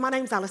My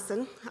name's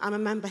Alison. I'm a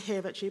member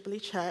here at Jubilee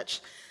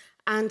Church,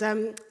 and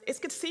it's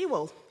good to see you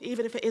all,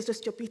 even if it is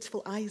just your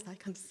beautiful eyes I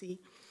can see.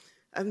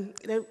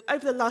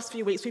 Over the last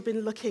few weeks, we've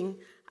been looking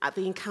at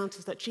the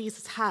encounters that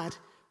Jesus had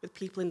with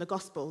people in the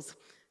Gospels,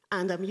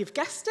 and you've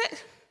guessed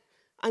it.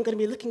 I'm going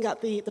to be looking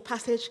at the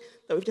passage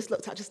that we've just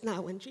looked at just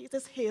now, when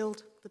Jesus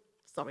healed the...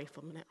 Sorry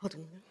for a minute, hold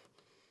on a minute.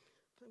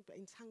 I'm a bit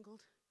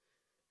entangled.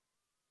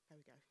 There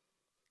we go.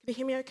 Can you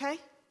hear me okay?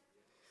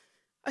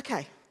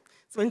 Okay.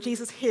 So when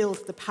Jesus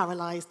healed the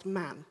paralyzed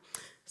man.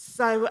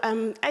 So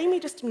Amy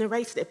just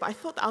narrated it, but I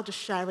thought that I'll just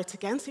share it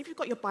again. So if you've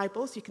got your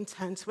Bibles, you can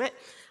turn to it,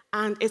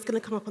 and it's going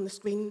to come up on the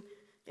screen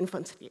in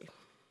front of you.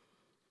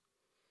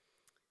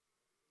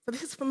 So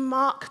this is from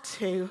Mark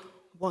 2,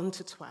 1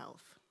 to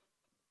 12.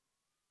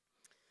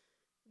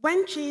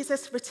 When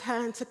Jesus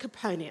returned to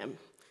Capernaum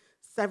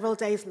several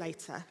days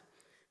later,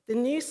 the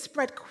news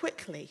spread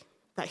quickly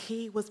that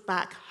he was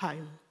back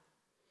home.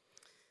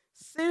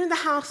 Soon the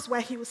house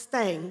where he was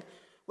staying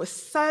was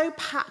so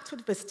packed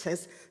with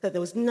visitors that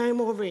there was no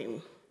more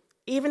room,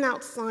 even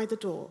outside the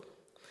door.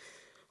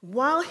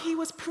 While he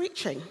was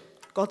preaching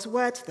God's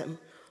word to them,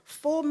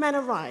 4 men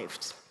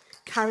arrived,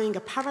 carrying a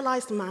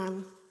paralyzed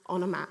man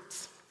on a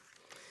mat.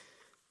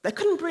 They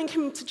couldn't bring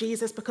him to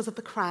Jesus because of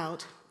the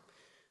crowd,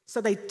 so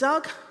they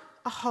dug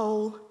a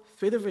hole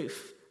through the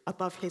roof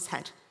above his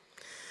head.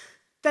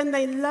 Then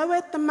they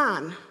lowered the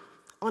man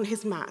on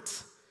his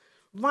mat,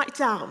 right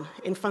down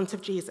in front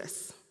of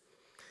Jesus.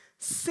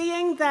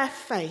 Seeing their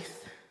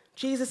faith,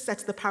 Jesus said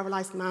to the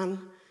paralyzed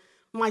man,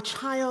 "My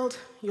child,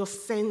 your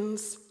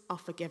sins are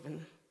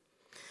forgiven."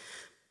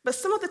 But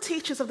some of the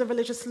teachers of the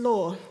religious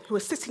law who were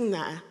sitting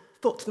there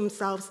thought to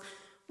themselves,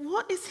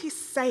 "What is he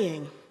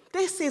saying?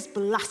 This is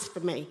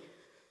blasphemy.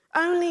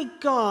 Only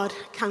God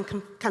can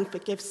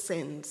forgive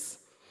sins."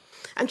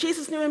 And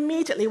Jesus knew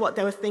immediately what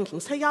they were thinking,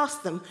 so he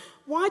asked them,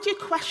 "Why do you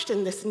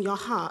question this in your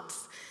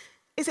hearts?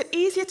 Is it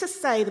easier to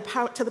say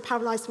to the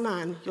paralyzed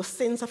man, 'Your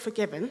sins are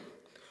forgiven,'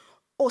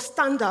 or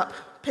stand up,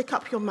 pick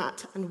up your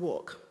mat, and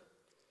walk?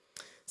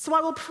 So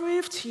I will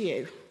prove to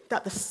you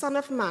that the Son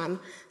of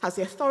Man has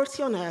the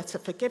authority on earth to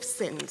forgive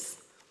sins."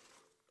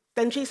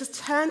 Then Jesus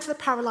turned to the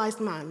paralyzed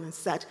man and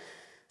said,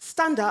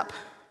 "Stand up,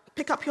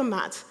 pick up your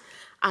mat,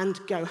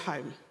 and go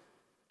home."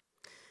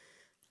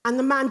 And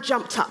the man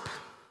jumped up,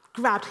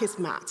 grabbed his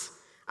mat,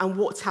 and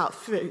walked out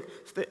through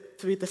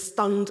the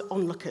stunned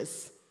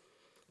onlookers.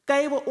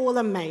 They were all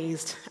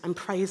amazed and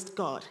praised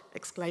God,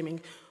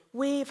 exclaiming,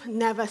 "We've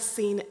never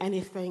seen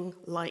anything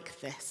like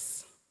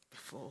this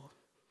before."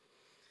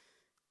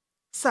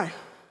 So,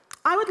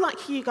 I would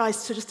like you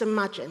guys to just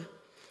imagine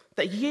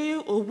that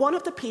you were one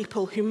of the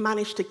people who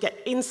managed to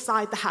get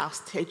inside the house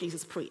to hear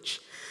Jesus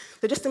preach.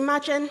 So just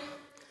imagine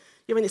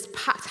you're in this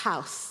packed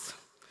house.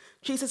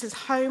 Jesus is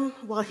home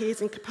while he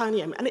is in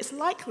Capernaum, and it's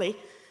likely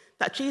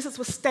that Jesus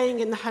was staying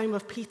in the home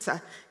of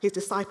Peter, his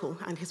disciple,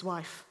 and his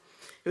wife,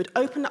 who had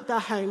opened up their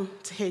home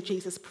to hear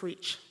Jesus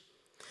preach.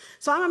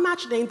 So I'm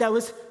imagining there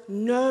was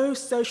no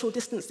social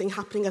distancing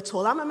happening at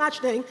all. I'm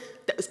imagining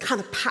that it was kind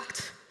of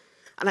packed.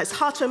 And it's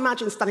hard to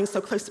imagine standing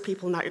so close to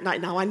people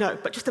right now, I know,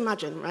 but just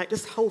imagine, right?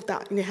 Just hold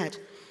that in your head.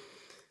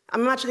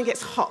 I'm imagining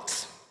it's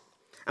hot,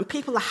 and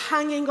people are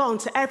hanging on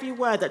to every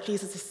word that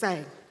Jesus is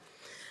saying.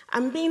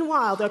 And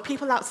meanwhile, there are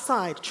people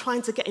outside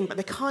trying to get in, but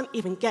they can't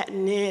even get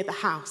near the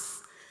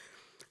house.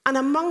 And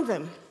among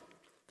them,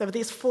 there are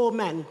these 4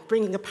 men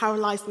bringing a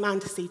paralyzed man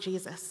to see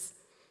Jesus,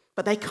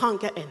 but they can't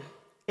get in.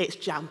 It's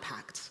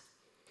jam-packed.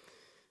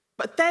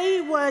 But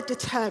they were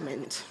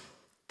determined.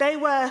 They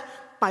were,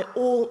 by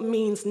all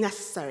means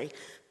necessary.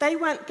 They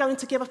weren't going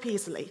to give up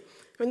easily.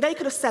 I mean, they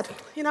could have said,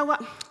 "You know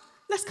what,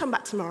 let's come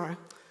back tomorrow.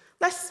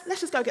 Let's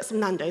just go get some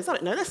Nando's. I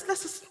don't know, let's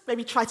just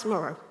maybe try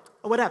tomorrow,"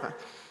 or whatever.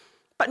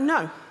 But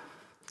no,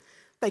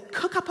 they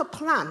cook up a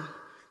plan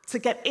to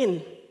get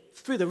in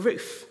through the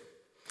roof.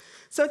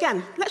 So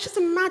again, let's just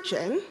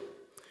imagine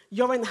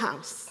you're in the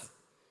house.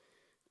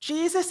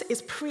 Jesus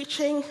is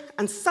preaching,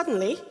 and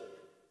suddenly,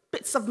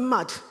 bits of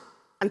mud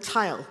and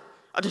tile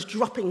are just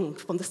dropping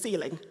from the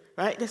ceiling,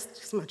 right?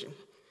 Just imagine.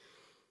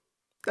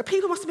 The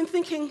people must have been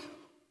thinking,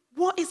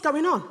 what is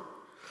going on?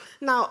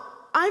 Now,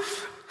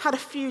 I've had a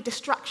few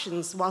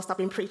distractions whilst I've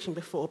been preaching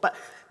before, but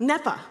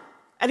never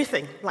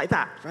anything like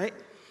that, right?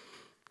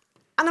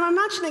 And I'm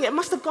imagining it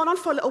must have gone on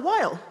for a little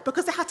while,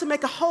 because they had to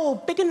make a hole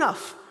big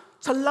enough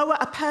to lower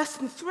a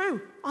person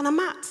through on a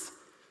mat.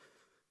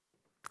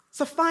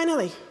 So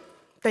finally,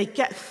 they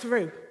get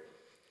through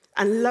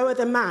and lower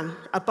the man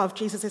above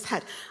Jesus'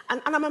 head.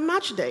 And I'm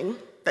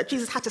imagining that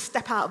Jesus had to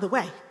step out of the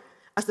way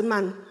as the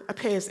man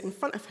appears in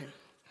front of him.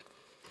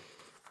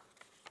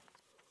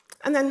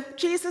 And then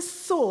Jesus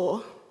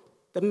saw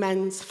the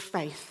men's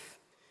faith.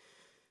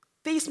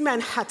 These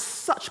men had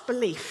such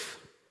belief,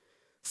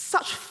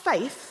 such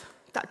faith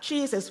that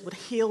Jesus would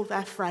heal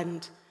their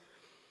friend.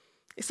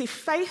 You see,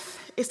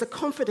 faith is the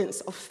confidence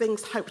of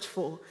things hoped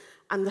for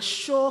and the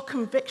sure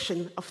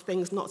conviction of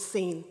things not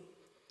seen.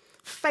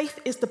 Faith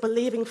is the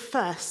believing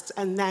first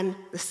and then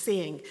the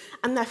seeing.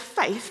 And their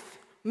faith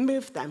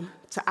moved them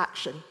to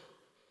action.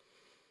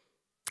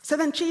 So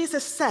then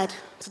Jesus said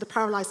to the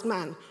paralyzed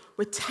man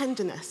with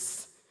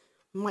tenderness,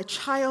 "My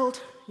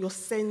child, your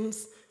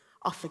sins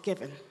are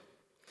forgiven."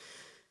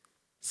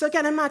 So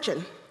again,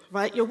 imagine,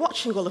 right? You're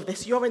watching all of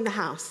this, you're in the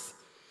house.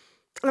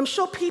 And I'm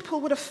sure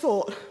people would have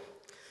thought,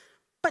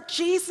 but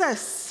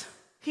Jesus,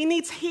 he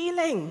needs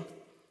healing.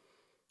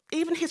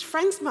 Even his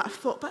friends might have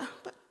thought,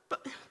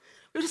 but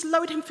we just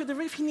lowered him through the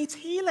roof, he needs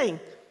healing.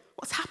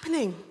 What's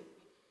happening?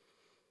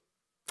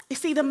 You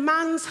see, the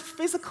man's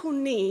physical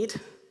need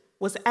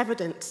was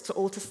evident to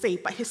all to see,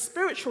 but his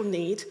spiritual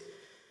need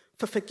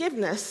for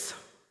forgiveness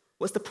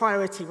was the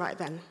priority right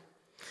then.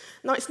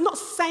 Now, it's not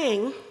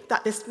saying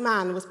that this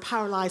man was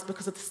paralyzed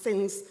because of the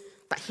sins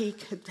that he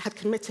had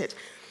committed.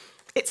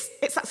 It's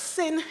that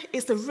sin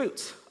is the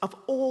root of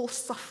all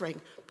suffering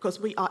because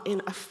we are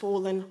in a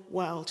fallen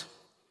world.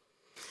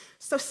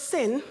 So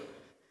sin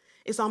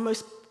is our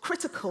most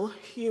critical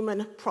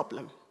human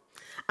problem,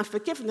 and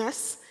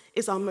forgiveness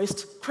is our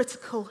most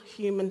critical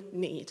human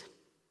need.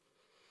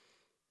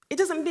 It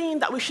doesn't mean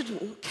that we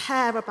shouldn't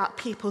care about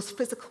people's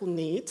physical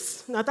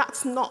needs. No,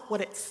 that's not what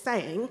it's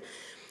saying.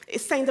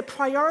 It's saying the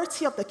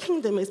priority of the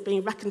kingdom is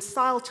being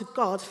reconciled to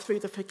God through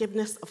the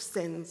forgiveness of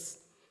sins.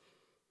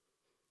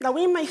 Now,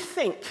 we may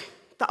think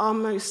that our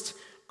most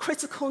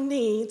critical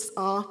needs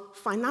are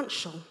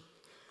financial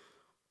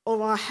or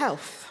our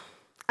health.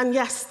 And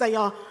yes, they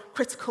are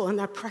critical and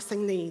they're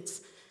pressing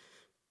needs.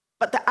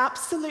 But the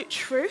absolute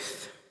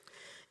truth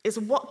is,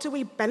 what do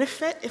we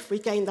benefit if we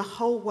gain the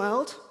whole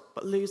world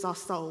but lose our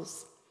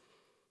souls?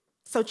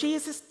 So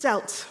Jesus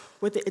dealt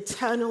with the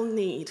eternal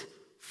need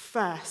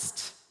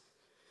first,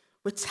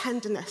 with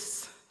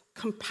tenderness,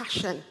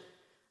 compassion,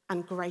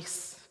 and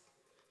grace.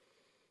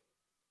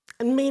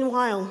 And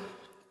meanwhile,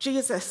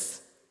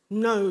 Jesus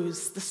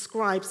knows the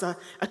scribes are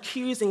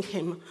accusing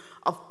him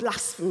of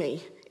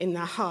blasphemy in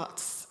their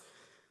hearts.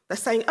 They're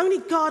saying, only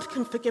God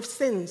can forgive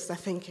sins, they're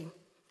thinking.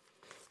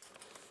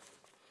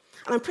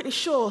 And I'm pretty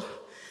sure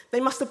they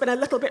must have been a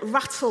little bit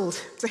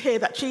rattled to hear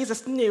that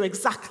Jesus knew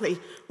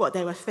exactly what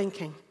they were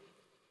thinking.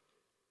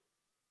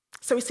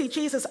 So we see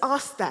Jesus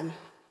asked them,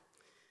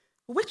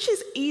 which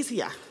is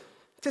easier,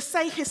 to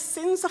say his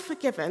sins are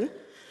forgiven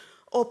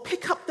or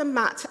pick up the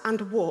mat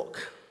and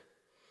walk?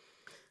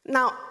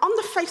 Now, on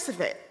the face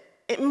of it,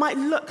 it might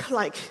look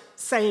like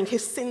saying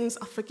his sins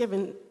are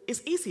forgiven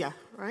is easier,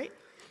 right?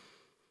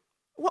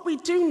 What we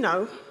do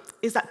know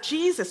is that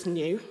Jesus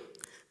knew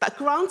that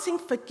granting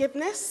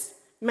forgiveness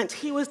meant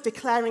he was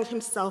declaring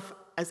himself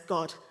as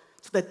God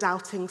to the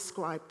doubting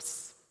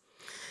scribes.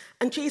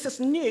 And Jesus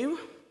knew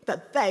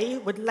that they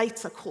would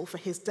later call for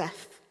his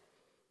death.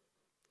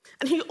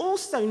 And he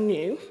also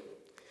knew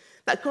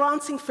that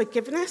granting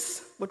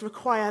forgiveness would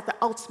require the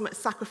ultimate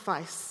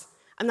sacrifice,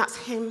 and that's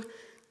him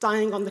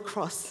dying on the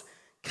cross,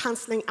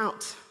 cancelling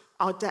out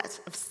our debt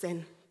of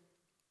sin.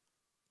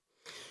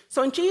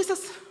 So when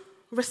Jesus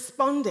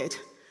responded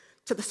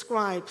to the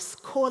scribes,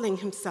 calling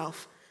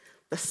himself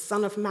the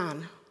Son of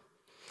Man,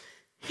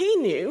 he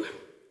knew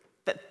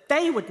that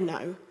they would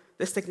know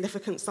the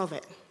significance of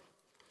it.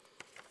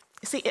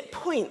 You see, it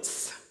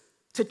points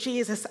to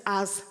Jesus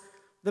as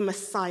the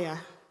Messiah,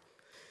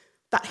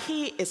 that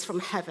he is from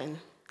heaven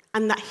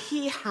and that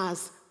he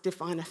has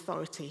divine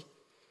authority.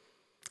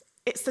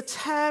 It's the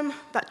term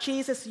that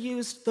Jesus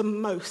used the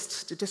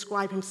most to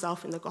describe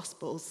himself in the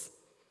Gospels.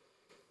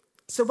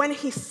 So when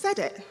he said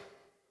it,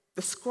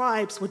 the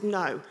scribes would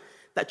know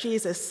that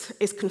Jesus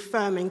is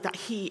confirming that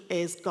he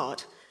is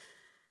God.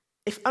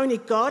 If only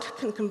God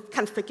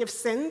can forgive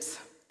sins,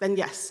 then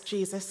yes,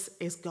 Jesus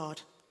is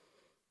God.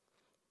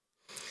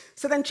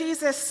 So then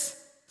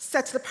Jesus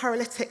said to the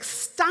paralytic,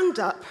 stand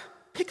up,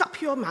 pick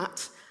up your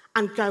mat,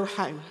 and go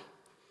home.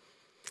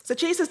 So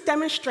Jesus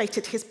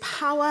demonstrated his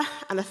power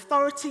and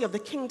authority of the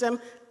kingdom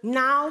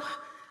now,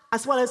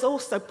 as well as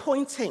also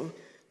pointing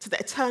to the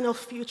eternal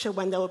future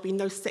when there will be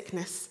no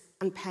sickness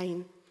and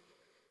pain.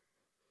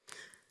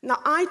 Now,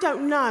 I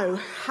don't know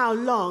how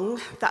long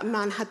that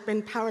man had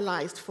been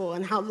paralyzed for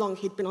and how long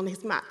he'd been on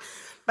his mat,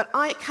 but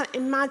I can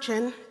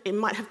imagine it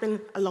might have been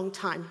a long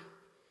time.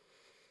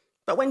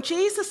 But when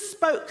Jesus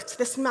spoke to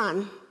this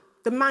man,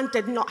 the man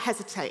did not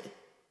hesitate.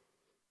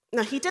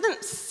 No, he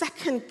didn't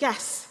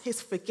second-guess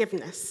his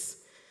forgiveness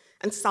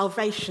and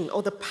salvation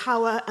or the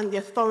power and the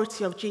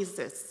authority of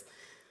Jesus.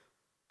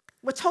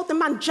 We're told the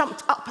man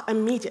jumped up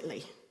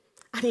immediately,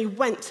 and he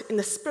went in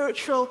the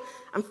spiritual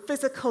and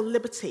physical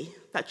liberty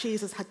that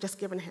Jesus had just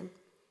given him.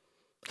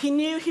 He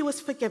knew he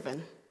was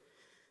forgiven,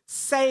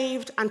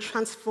 saved, and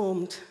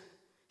transformed.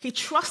 He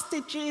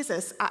trusted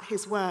Jesus at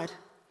his word.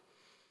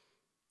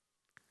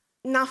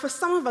 Now, for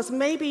some of us,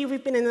 maybe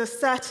we've been in a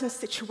certain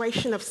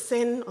situation of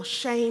sin or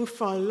shame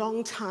for a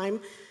long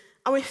time,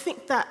 and we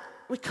think that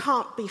we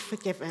can't be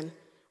forgiven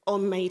or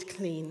made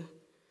clean.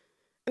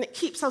 And it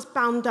keeps us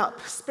bound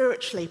up,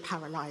 spiritually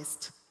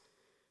paralyzed.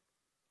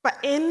 But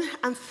in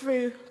and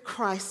through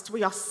Christ,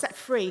 we are set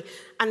free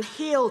and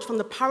healed from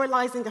the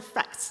paralyzing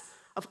effects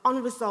of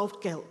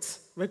unresolved guilt,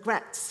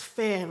 regrets,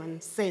 fear,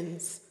 and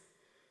sins.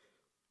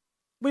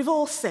 We've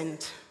all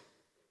sinned,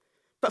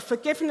 But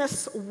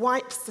forgiveness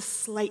wipes the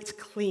slate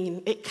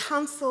clean. It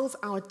cancels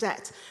our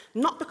debt,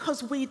 not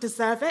because we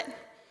deserve it.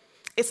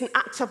 It's an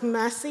act of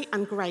mercy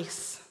and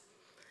grace.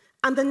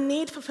 And the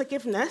need for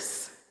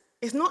forgiveness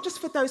is not just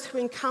for those who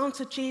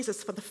encounter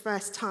Jesus for the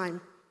first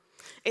time.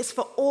 It's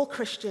for all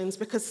Christians,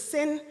 because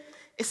sin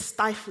is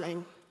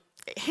stifling.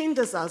 It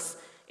hinders us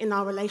in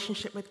our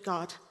relationship with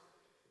God,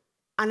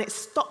 and it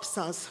stops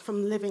us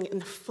from living in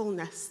the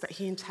fullness that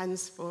he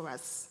intends for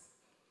us.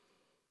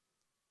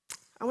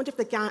 I wonder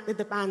if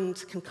the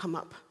band can come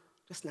up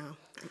just now.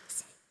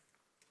 Thanks.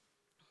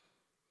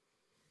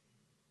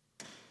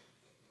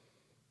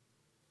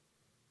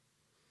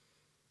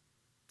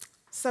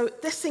 So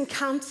this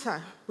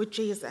encounter with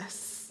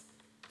Jesus,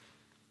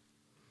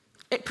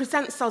 it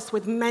presents us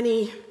with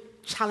many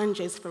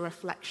challenges for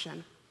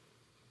reflection.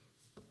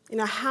 You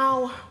know,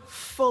 how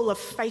full of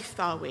faith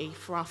are we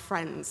for our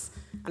friends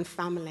and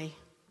family?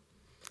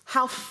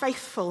 How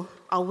faithful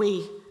are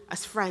we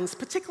as friends,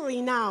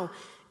 particularly now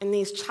in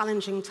these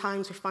challenging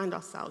times we find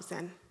ourselves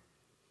in?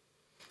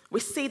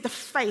 We see the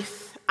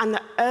faith and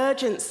the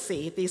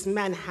urgency these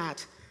men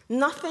had.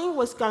 Nothing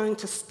was going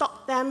to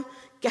stop them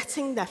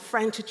getting their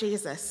friend to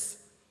Jesus.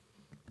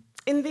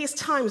 In these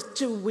times,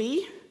 do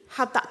we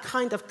have that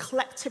kind of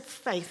collective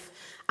faith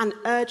and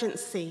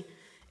urgency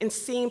in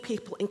seeing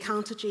people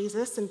encounter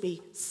Jesus and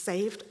be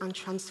saved and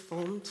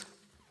transformed?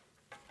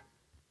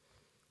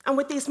 And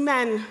with these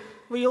men,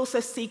 we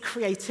also see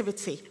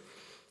creativity.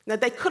 Now,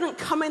 they couldn't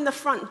come in the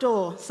front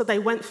door, so they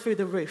went through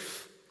the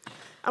roof.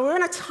 And we're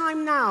in a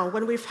time now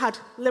when we've had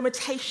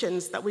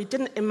limitations that we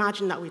didn't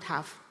imagine that we'd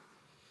have.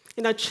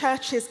 You know,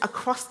 churches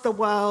across the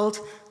world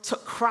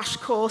took crash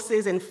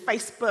courses in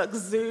Facebook,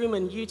 Zoom,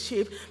 and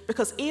YouTube,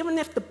 because even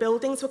if the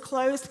buildings were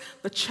closed,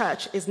 the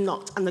church is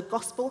not, and the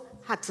gospel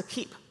had to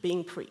keep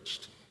being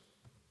preached.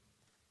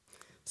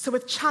 So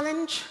with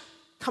challenge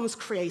comes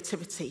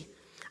creativity,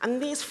 and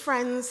these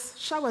friends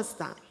show us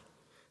that.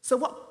 So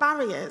what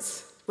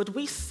barriers would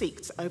we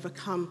seek to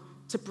overcome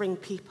to bring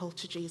people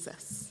to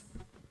Jesus?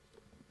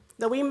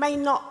 Now, we may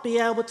not be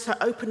able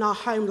to open our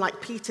home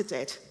like Peter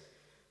did,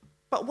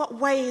 but what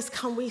ways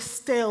can we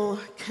still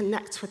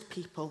connect with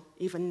people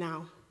even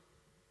now?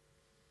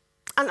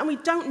 And we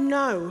don't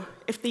know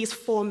if these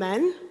four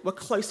men were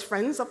close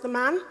friends of the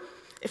man,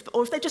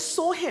 or if they just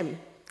saw him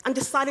and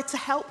decided to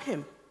help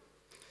him.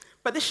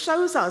 But this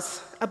shows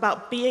us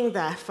about being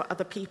there for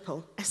other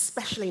people,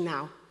 especially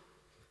now.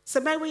 So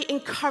may we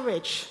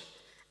encourage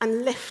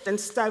and lift and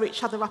stir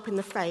each other up in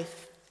the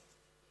faith.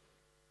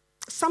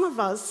 Some of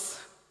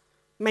us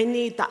may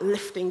need that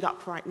lifting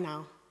up right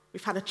now.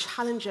 We've had a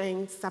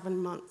challenging 7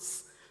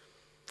 months.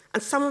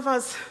 And some of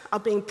us are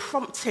being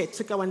prompted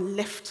to go and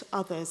lift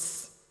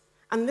others.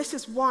 And this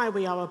is why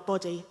we are a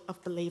body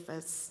of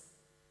believers.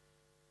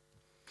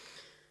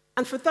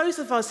 And for those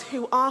of us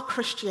who are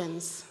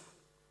Christians,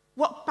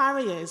 what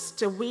barriers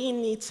do we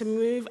need to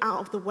move out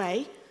of the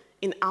way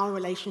in our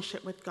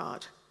relationship with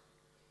God?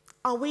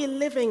 Are we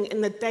living in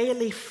the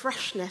daily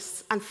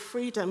freshness and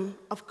freedom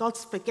of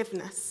God's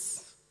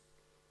forgiveness?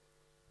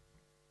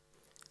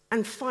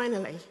 And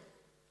finally,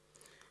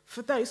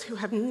 for those who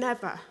have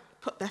never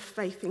put their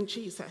faith in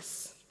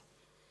Jesus,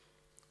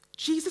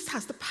 Jesus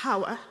has the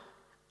power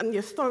and the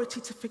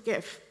authority to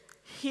forgive,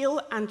 heal,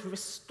 and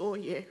restore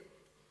you.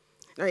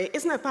 Now, it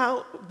isn't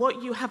about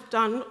what you have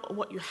done or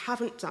what you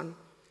haven't done.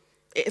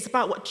 It is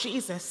about what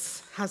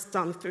Jesus has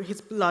done through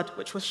his blood,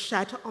 which was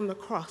shed on the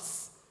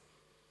cross.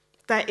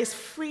 There is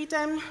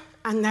freedom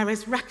and there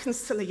is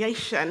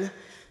reconciliation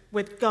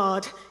with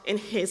God in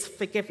his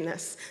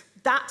forgiveness.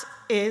 That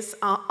is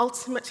our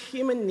ultimate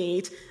human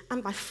need,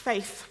 and by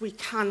faith we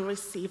can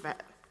receive it.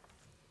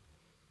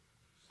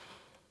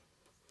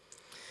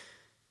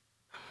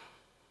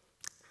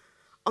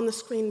 On the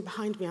screen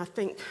behind me, I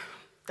think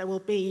there will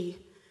be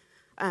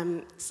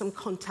some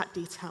contact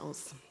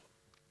details.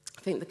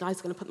 I think the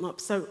guy's going to put them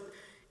up. So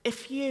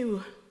if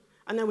you,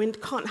 I know we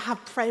can't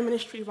have prayer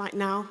ministry right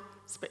now,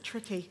 it's a bit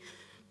tricky,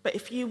 but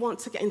if you want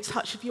to get in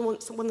touch, if you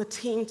want someone on the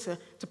team to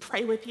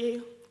pray with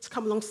you, to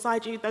come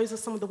alongside you, those are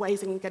some of the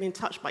ways you can get in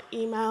touch: by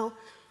email,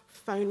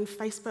 phone,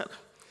 Facebook.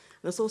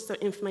 And there's also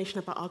information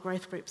about our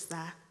growth groups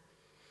there.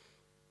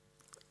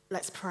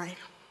 Let's pray.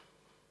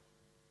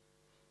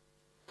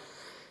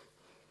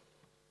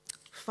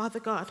 Father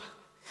God,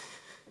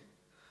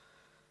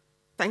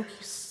 thank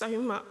you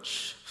so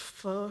much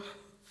for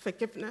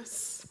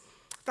forgiveness.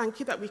 Thank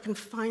you that we can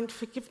find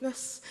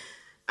forgiveness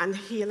and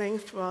healing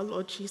through our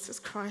Lord Jesus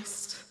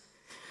Christ.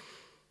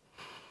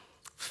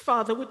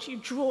 Father, would you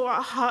draw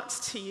our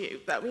hearts to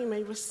you that we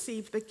may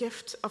receive the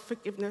gift of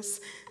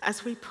forgiveness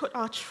as we put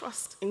our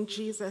trust in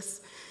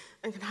Jesus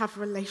and can have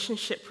a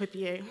relationship with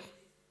you.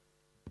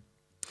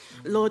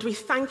 Lord, we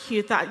thank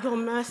you that your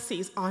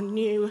mercies are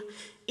new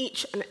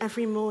each and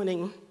every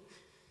morning.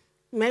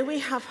 May we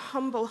have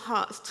humble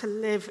hearts to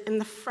live in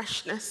the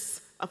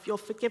freshness of your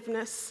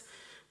forgiveness,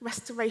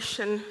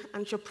 restoration,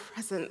 and your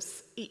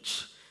presence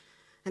each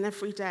and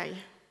every day.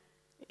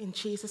 In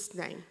Jesus'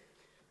 name,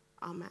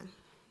 amen.